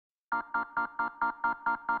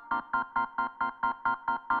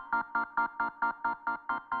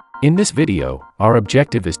In this video, our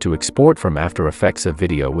objective is to export from After Effects a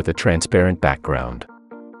video with a transparent background,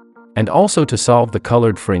 and also to solve the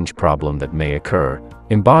colored fringe problem that may occur,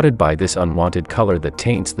 embodied by this unwanted color that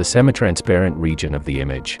taints the semi-transparent region of the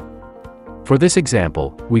image. For this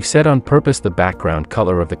example, we've set on purpose the background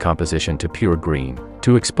color of the composition to pure green,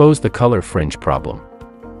 to expose the color fringe problem.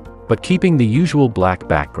 But keeping the usual black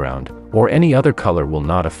background, or any other color, will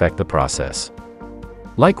not affect the process.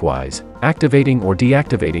 Likewise, activating or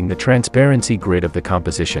deactivating the transparency grid of the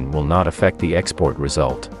composition will not affect the export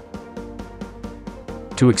result.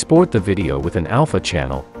 To export the video with an alpha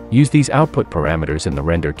channel, use these output parameters in the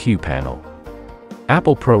render queue panel.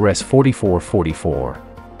 Apple ProRes 4444.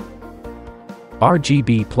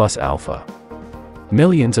 RGB plus alpha.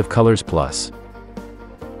 Millions of colors plus.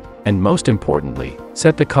 And most importantly,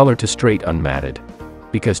 set the color to straight unmatted,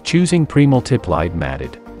 because choosing pre-multiplied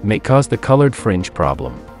matted may cause the colored fringe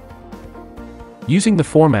problem. Using the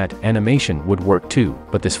format animation would work too,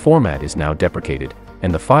 but this format is now deprecated,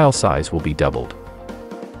 and the file size will be doubled.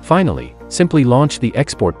 Finally, simply launch the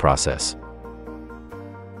export process.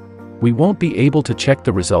 We won't be able to check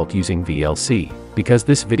the result using VLC, because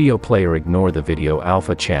this video player ignore the video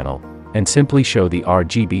alpha channel, and simply show the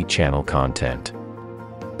RGB channel content.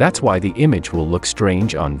 That's why the image will look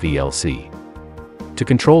strange on VLC. To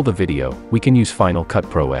control the video, we can use Final Cut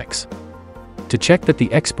Pro X. To check that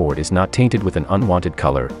the export is not tainted with an unwanted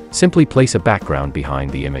color, simply place a background behind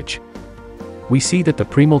the image. We see that the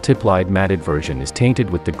pre-multiplied matted version is tainted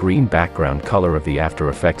with the green background color of the After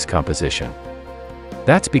Effects composition.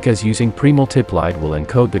 That's because using pre-multiplied will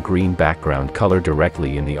encode the green background color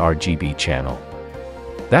directly in the RGB channel.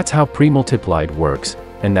 That's how pre-multiplied works,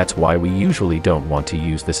 and that's why we usually don't want to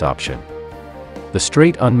use this option. The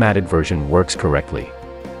straight unmatted version works correctly.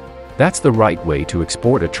 That's the right way to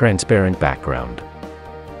export a transparent background.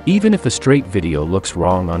 Even if the straight video looks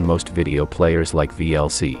wrong on most video players like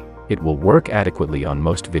VLC, it will work adequately on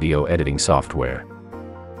most video editing software.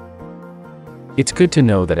 It's good to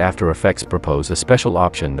know that After Effects propose a special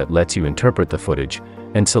option that lets you interpret the footage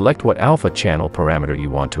and select what alpha channel parameter you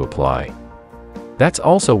want to apply. That's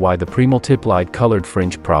also why the pre-multiplied colored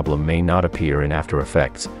fringe problem may not appear in After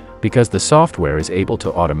Effects, because the software is able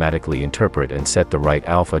to automatically interpret and set the right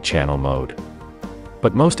alpha channel mode.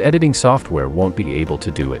 But most editing software won't be able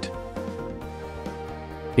to do it.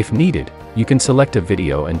 If needed, you can select a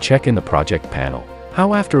video and check in the project panel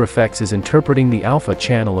how After Effects is interpreting the alpha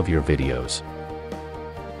channel of your videos.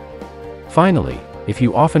 Finally, if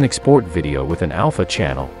you often export video with an alpha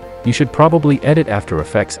channel, you should probably edit After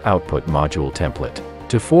Effects output module template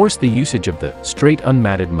to force the usage of the straight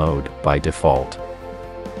unmatted mode by default.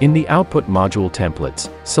 In the output module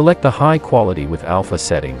templates, select the high quality with alpha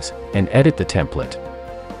settings, and edit the template.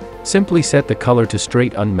 Simply set the color to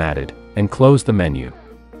straight unmatted, and close the menu.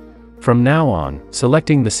 From now on,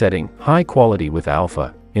 selecting the setting high quality with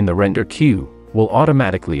alpha in the render queue will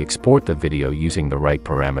automatically export the video using the right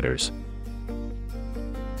parameters.